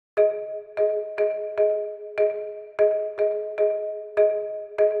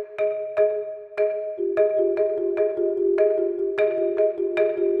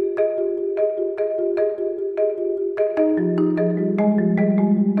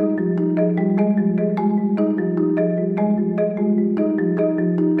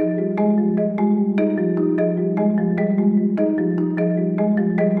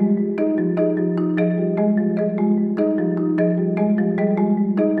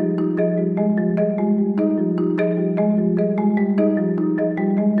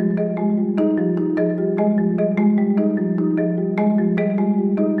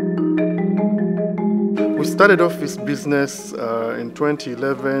started off this business in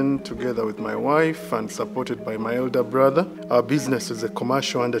 2011 together with my wife and supported by my elder brother. Our business is a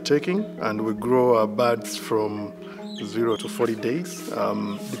commercial undertaking and we grow our birds from 0 to 40 days,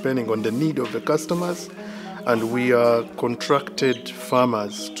 depending on the need of the customers. And we are contracted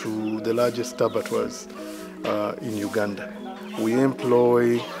farmers to the largest abattoirs in Uganda. We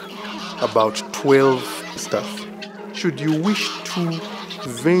employ about 12 staff. Should you wish to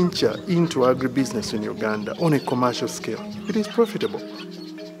venture into agribusiness in Uganda on a commercial scale, it is profitable.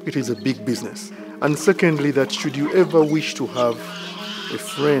 It is a big business. And secondly, that should you ever wish to have a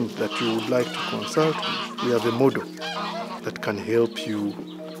friend that you would like to consult with, we have a model that can help you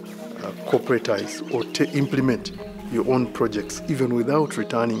corporatize or implement your own projects even without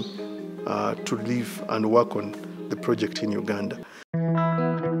returning to live and work on the project in Uganda.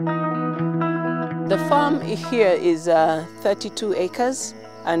 The farm here is 32 acres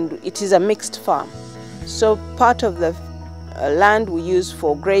and it is a mixed farm. So part of the land we use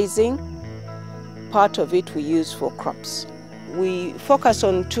for grazing, part of it we use for crops. We focus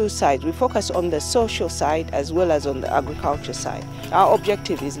on two sides. We focus on the social side as well as on the agriculture side. Our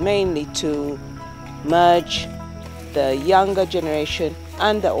objective is mainly to merge the younger generation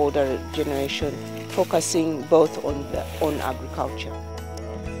and the older generation, focusing both on agriculture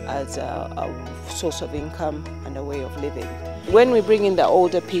as a source of income and a way of living. When we bring in the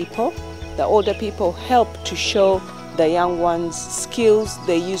older people help to show the young ones skills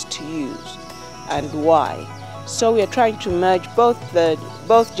they used to use and why. So we are trying to merge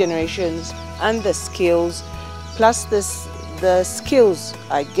both generations and the skills, plus the skills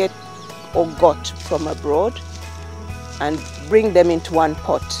I get or got from abroad, and bring them into one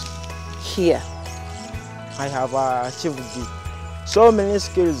pot here. I have achieved so many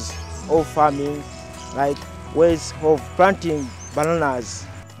skills of farming, like ways of planting bananas,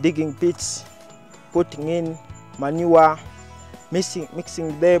 digging pits, putting in manure,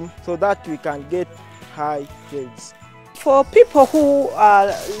 mixing them so that we can get high yields. For people who are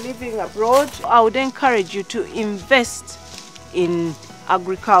living abroad, I would encourage you to invest in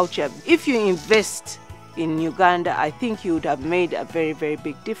agriculture. If you invest in Uganda, I think you would have made a very, very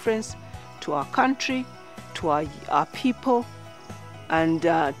big difference to our country, to our people, and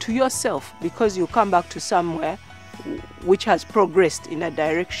to yourself, because you come back to somewhere which has progressed in a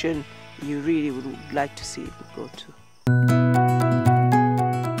direction you really would like to see it go to.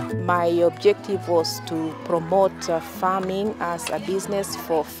 My objective was to promote farming as a business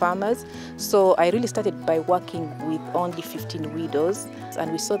for farmers. So I really started by working with only 15 widows,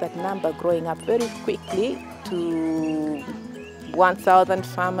 and we saw that number growing up very quickly to 1,000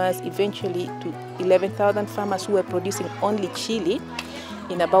 farmers, eventually to 11,000 farmers who were producing only chili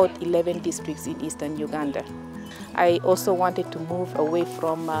in about 11 districts in eastern Uganda. I also wanted to move away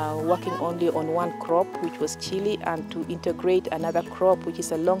from working only on one crop, which was chili, and to integrate another crop, which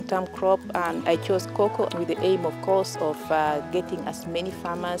is a long-term crop. And I chose cocoa with the aim, of course, of getting as many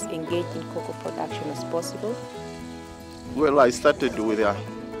farmers engaged in cocoa production as possible. Well, I started with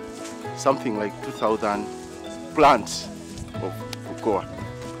something like 2,000 plants of cocoa.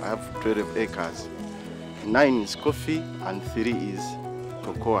 I have 12 acres. 9 is coffee and 3 is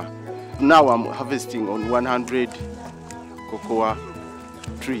cocoa. Now I'm harvesting on 100 cocoa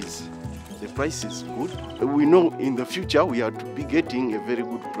trees. The price is good. We know in the future we are to be getting a very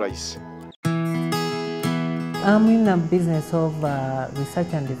good price. I'm in a business of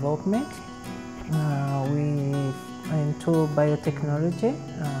research and development. We are into biotechnology.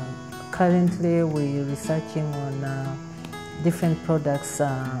 Currently we're researching on different products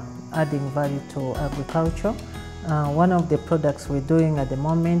adding value to agriculture. One of the products we're doing at the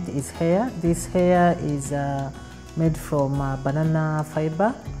moment is hair. This hair is made from banana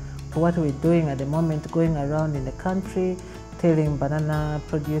fiber. What we're doing at the moment, going around in the country, telling banana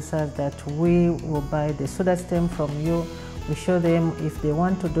producers that we will buy the soda stem from you. We show them if they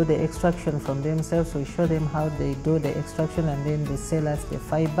want to do the extraction from themselves, we show them how they do the extraction, and then they sell us the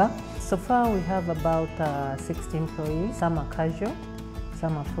fiber. So far we have about 60 employees. Some are casual,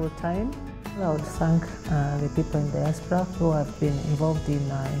 some are full-time. I would thank the people in Diaspora who have been involved in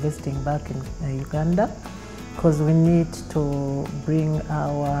investing back in Uganda, because we need to bring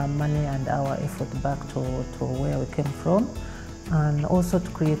our money and our effort back to where we came from, and also to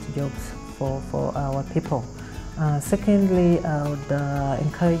create jobs for our people. Secondly, I would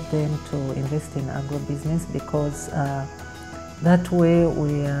encourage them to invest in agribusiness, because that way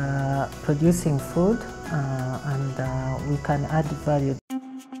we are producing food and we can add value.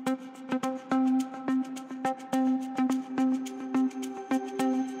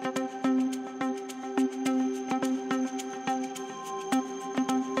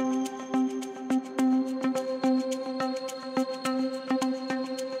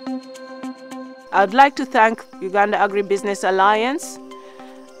 I'd like to thank Uganda Agribusiness Alliance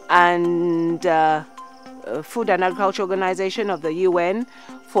and Food and Agriculture Organization of the UN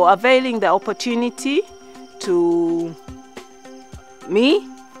for availing the opportunity to me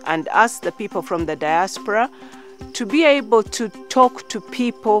and us, the people from the diaspora, to be able to talk to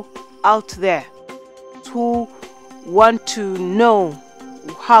people out there who want to know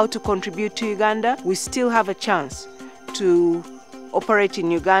how to contribute to Uganda. We still have a chance to operate in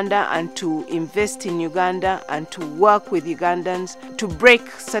Uganda and to invest in Uganda and to work with Ugandans to break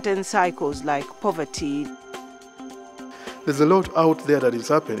certain cycles like poverty. There's a lot out there that is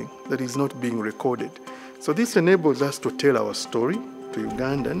happening that is not being recorded. So this enables us to tell our story to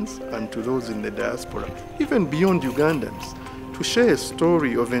Ugandans and to those in the diaspora, even beyond Ugandans, to share a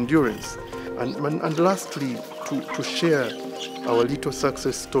story of endurance. And lastly, to share our little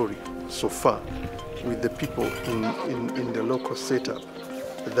success story so far with the people in the local setup,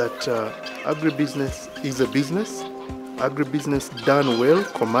 that agribusiness is a business. Agribusiness done well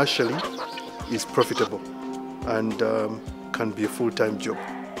commercially is profitable and can be a full-time job.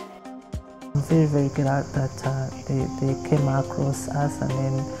 I'm very, very glad that they came across us, and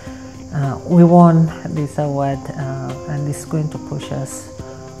then we won this award, and it's going to push us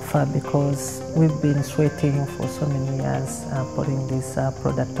far because we've been sweating for so many years putting this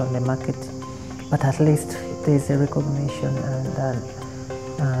product on the market. But at least there's a recognition,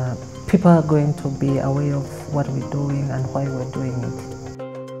 and people are going to be aware of what we're doing and why we're doing it.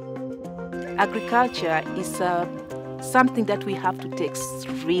 Agriculture is something that we have to take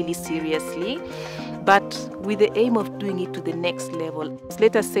really seriously, but with the aim of doing it to the next level.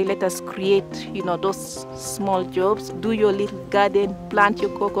 Let us create, those small jobs. Do your little garden, plant your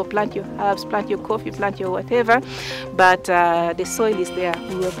cocoa, plant your herbs, plant your coffee, plant your whatever. But the soil is there.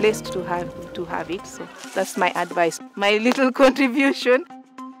 We were blessed to have it. So that's my advice, my little contribution.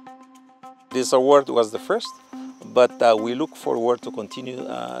 This award was the first, but we look forward to continue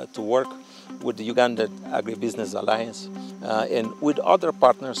to work with the Uganda Agribusiness Alliance and with other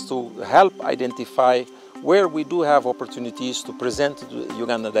partners to help identify where we do have opportunities to present to the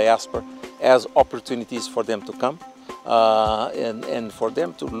Uganda diaspora as opportunities for them to come and for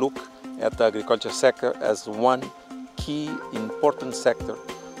them to look at the agriculture sector as one key important sector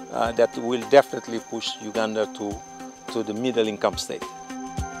that will definitely push Uganda to the middle income state.